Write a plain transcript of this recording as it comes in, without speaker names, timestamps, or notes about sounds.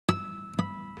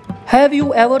Have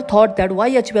you ever thought that why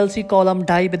HPLC column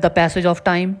die with the passage of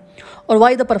time? Or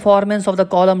why the performance of the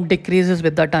column decreases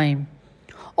with the time?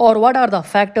 Or what are the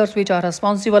factors which are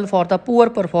responsible for the poor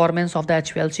performance of the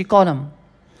HPLC column?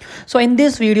 So in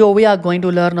this video, we are going to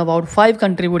learn about 5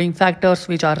 contributing factors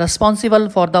which are responsible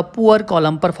for the poor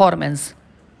column performance.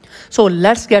 So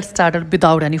let's get started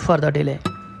without any further delay.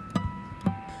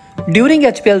 During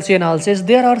HPLC analysis,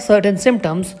 there are certain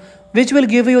symptoms which will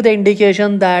give you the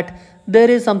indication that there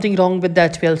is something wrong with the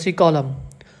HPLC column.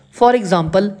 For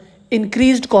example,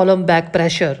 increased column back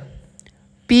pressure,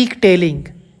 peak tailing,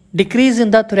 decrease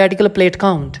in the theoretical plate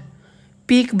count,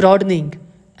 peak broadening,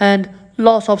 and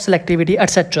loss of selectivity,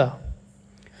 etc.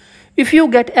 If you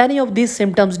get any of these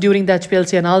symptoms during the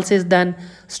HPLC analysis, then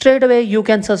straight away you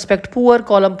can suspect poor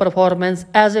column performance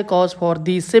as a cause for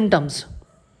these symptoms.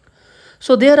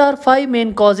 So there are 5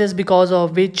 main causes because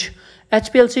of which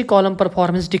HPLC column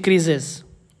performance decreases.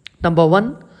 Number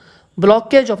 1,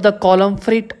 blockage of the column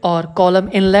frit or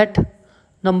column inlet.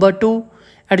 Number 2,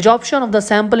 adsorption of the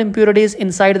sample impurities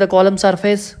inside the column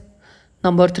surface.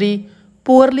 Number 3,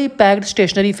 poorly packed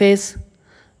stationary phase.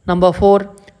 Number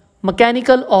 4,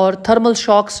 mechanical or thermal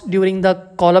shocks during the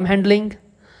column handling.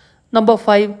 Number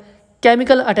 5,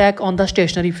 chemical attack on the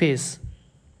stationary phase.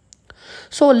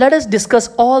 So let us discuss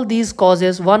all these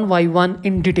causes one by one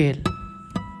in detail.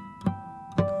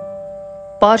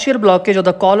 Partial blockage of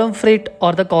the column frit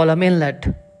or the column inlet.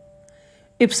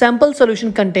 If sample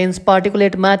solution contains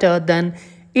particulate matter, then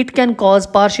it can cause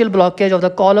partial blockage of the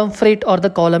column frit or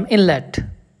the column inlet.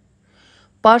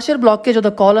 Partial blockage of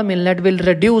the column inlet will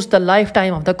reduce the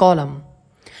lifetime of the column.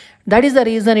 That is the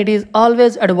reason it is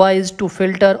always advised to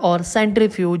filter or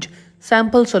centrifuge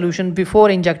sample solution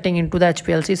before injecting into the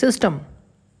HPLC system.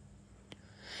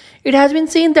 It has been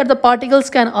seen that the particles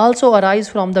can also arise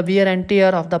from the wear and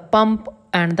tear of the pump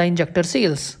and the injector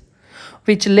seals,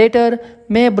 which later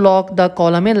may block the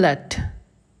column inlet.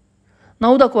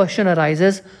 Now the question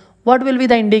arises, what will be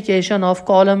the indication of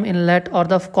column inlet or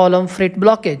the column frit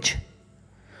blockage?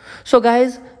 So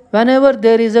guys, whenever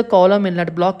there is a column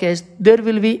inlet blockage, there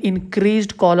will be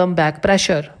increased column back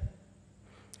pressure.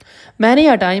 Many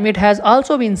a time it has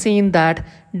also been seen that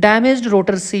damaged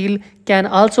rotor seal can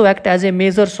also act as a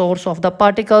major source of the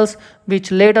particles which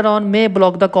later on may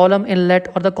block the column inlet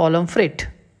or the column frit.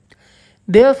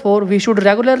 Therefore, we should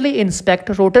regularly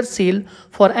inspect rotor seal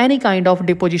for any kind of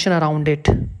deposition around it.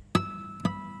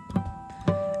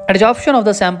 Adsorption of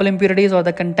the sample impurities or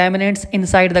the contaminants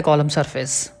inside the column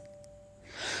surface.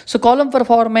 So column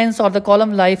performance or the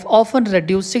column life often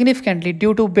reduce significantly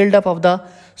due to buildup of the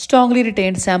strongly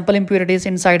retained sample impurities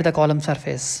inside the column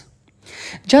surface.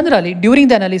 Generally, during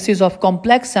the analysis of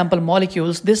complex sample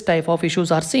molecules, this type of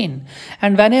issues are seen.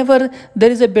 And whenever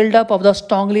there is a buildup of the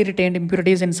strongly retained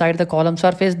impurities inside the column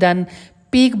surface, then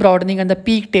peak broadening and the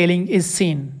peak tailing is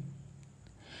seen.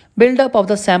 Buildup of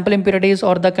the sample impurities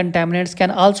or the contaminants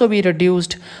can also be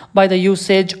reduced by the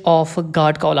usage of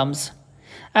guard columns.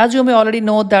 As you may already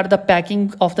know that the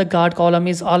packing of the guard column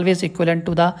is always equivalent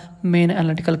to the main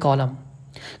analytical column.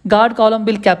 Guard column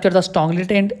will capture the strongly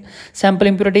retained sample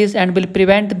impurities and will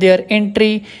prevent their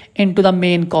entry into the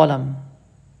main column.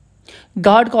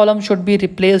 Guard column should be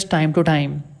replaced time to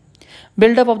time.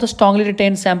 Buildup of the strongly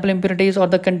retained sample impurities or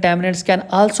the contaminants can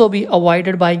also be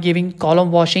avoided by giving column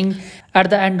washing at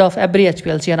the end of every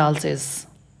HPLC analysis.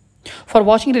 For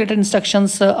washing related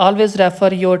instructions, always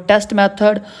refer your test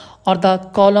method or the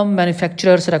column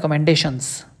manufacturer's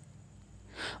recommendations.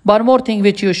 One more thing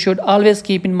which you should always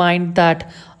keep in mind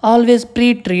that always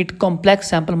pre-treat complex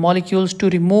sample molecules to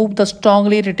remove the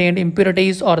strongly retained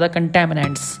impurities or the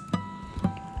contaminants.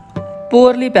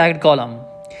 Poorly packed column.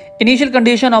 Initial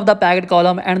condition of the packed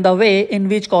column and the way in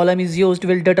which column is used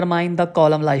will determine the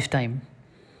column lifetime.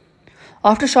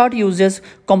 After short uses,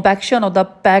 compaction of the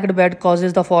packed bed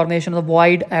causes the formation of the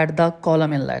void at the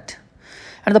column inlet.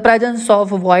 And the presence of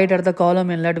void at the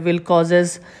column inlet will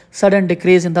cause sudden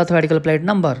decrease in the theoretical plate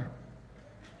number.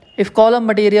 If column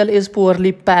material is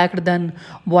poorly packed, then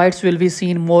voids will be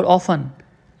seen more often.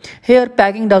 Here,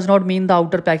 packing does not mean the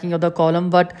outer packing of the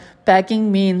column, but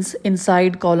packing means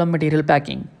inside column material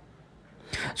packing.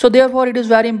 So therefore, it is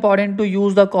very important to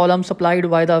use the column supplied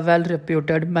by the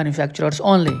well-reputed manufacturers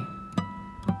only.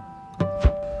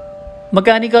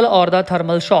 Mechanical or the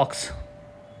thermal shocks.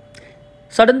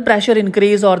 Sudden pressure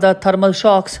increase or the thermal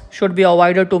shocks should be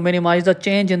avoided to minimize the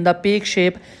change in the peak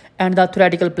shape and the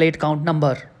theoretical plate count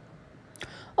number.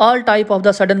 All type of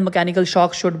the sudden mechanical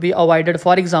shocks should be avoided,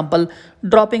 for example,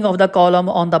 dropping of the column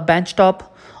on the bench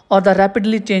top or the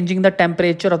rapidly changing the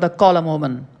temperature of the column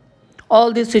oven.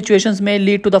 All these situations may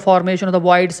lead to the formation of the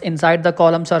voids inside the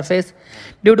column surface,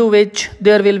 due to which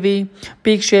there will be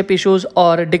peak shape issues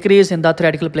or decrease in the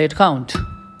theoretical plate count.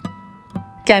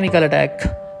 Chemical attack.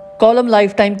 Column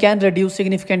lifetime can reduce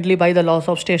significantly by the loss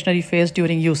of stationary phase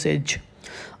during usage.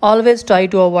 Always try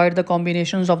to avoid the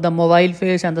combinations of the mobile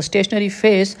phase and the stationary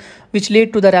phase which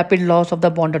lead to the rapid loss of the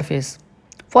bonded phase.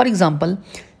 For example,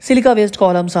 silica-based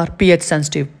columns are pH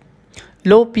sensitive.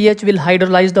 Low pH will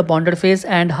hydrolyze the bonded phase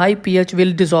and high pH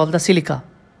will dissolve the silica.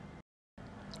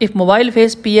 If mobile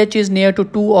phase pH is near to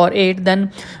 2 or 8,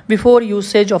 then before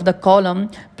usage of the column,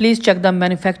 please check the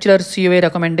manufacturer's COA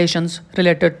recommendations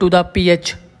related to the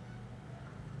pH.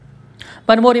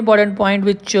 One more important point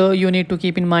which you need to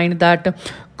keep in mind, that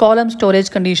column storage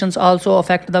conditions also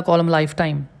affect the column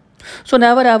lifetime. So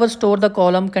never ever store the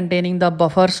column containing the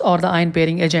buffers or the ion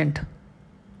pairing agent,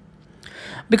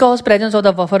 because presence of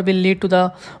the buffer will lead to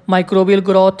the microbial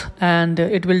growth and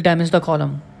it will damage the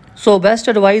column. So best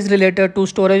advice related to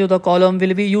storage of the column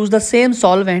will be use the same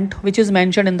solvent which is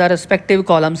mentioned in the respective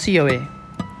column COA.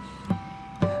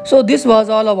 So this was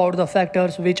all about the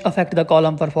factors which affect the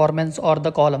column performance or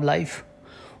the column life.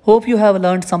 Hope you have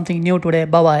learned something new today.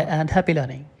 Bye bye and happy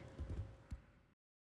learning.